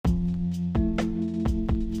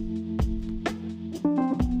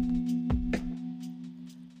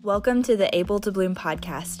Welcome to the Able to Bloom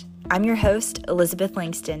podcast. I'm your host, Elizabeth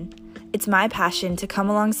Langston. It's my passion to come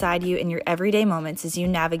alongside you in your everyday moments as you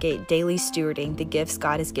navigate daily stewarding the gifts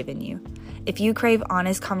God has given you. If you crave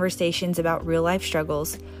honest conversations about real-life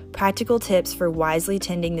struggles, practical tips for wisely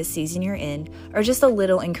tending the season you're in, or just a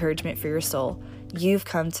little encouragement for your soul, you've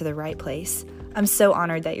come to the right place. I'm so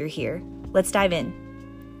honored that you're here. Let's dive in.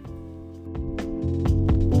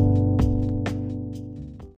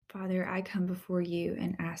 Father, I come before you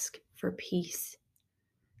and ask for peace.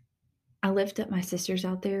 I lift up my sisters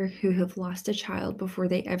out there who have lost a child before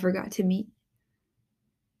they ever got to meet.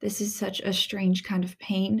 This is such a strange kind of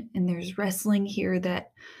pain, and there's wrestling here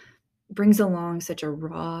that brings along such a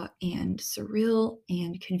raw and surreal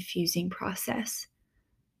and confusing process.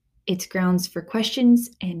 It's grounds for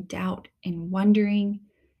questions and doubt and wondering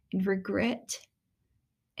and regret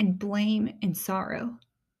and blame and sorrow.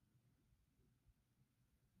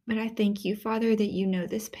 But I thank you, Father, that you know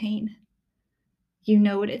this pain. You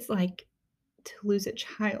know what it's like to lose a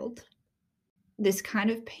child. This kind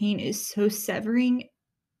of pain is so severing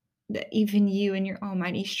that even you in your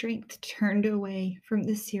almighty strength turned away from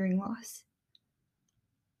the searing loss.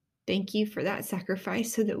 Thank you for that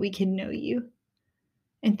sacrifice so that we can know you.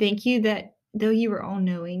 And thank you that though you are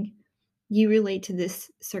all-knowing, you relate to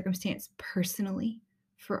this circumstance personally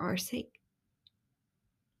for our sake.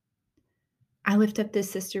 I lift up this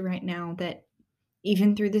sister right now that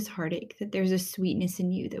even through this heartache, that there's a sweetness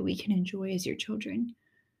in you that we can enjoy as your children.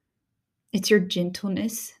 It's your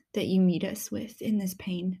gentleness that you meet us with in this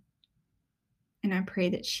pain. And I pray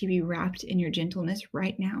that she be wrapped in your gentleness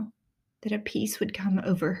right now, that a peace would come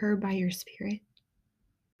over her by your Spirit.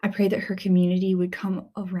 I pray that her community would come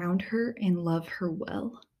around her and love her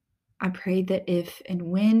well. I pray that if and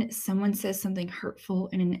when someone says something hurtful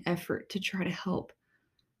in an effort to try to help,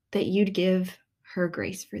 that you'd give her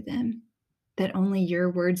grace for them, that only your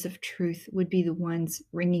words of truth would be the ones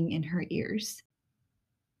ringing in her ears.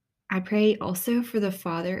 I pray also for the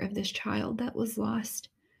father of this child that was lost,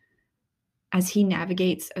 as he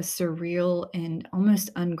navigates a surreal and almost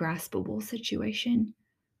ungraspable situation.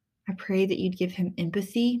 I pray that you'd give him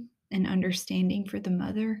empathy and understanding for the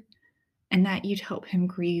mother, and that you'd help him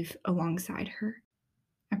grieve alongside her.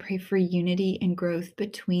 I pray for unity and growth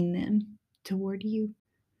between them toward you.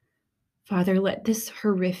 Father, let this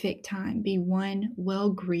horrific time be one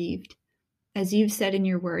well grieved. As you've said in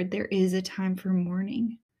your word, there is a time for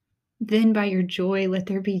mourning. Then by your joy, let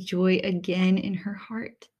there be joy again in her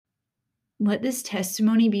heart. Let this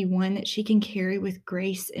testimony be one that she can carry with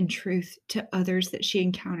grace and truth to others that she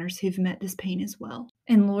encounters who've met this pain as well.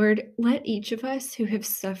 And Lord, let each of us who have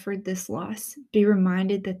suffered this loss be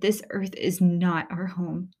reminded that this earth is not our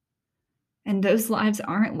home. And those lives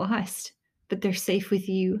aren't lost, but they're safe with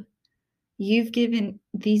you. You've given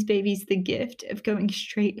these babies the gift of going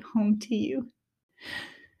straight home to you.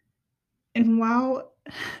 And while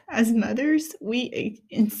as mothers, we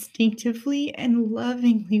instinctively and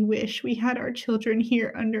lovingly wish we had our children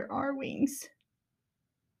here under our wings,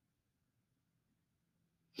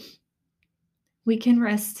 we can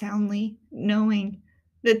rest soundly knowing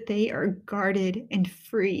that they are guarded and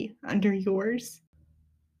free under yours.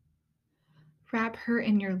 Wrap her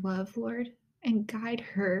in your love, Lord, and guide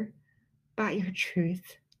her by your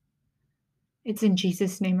truth. It's in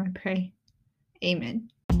Jesus' name I pray. Amen.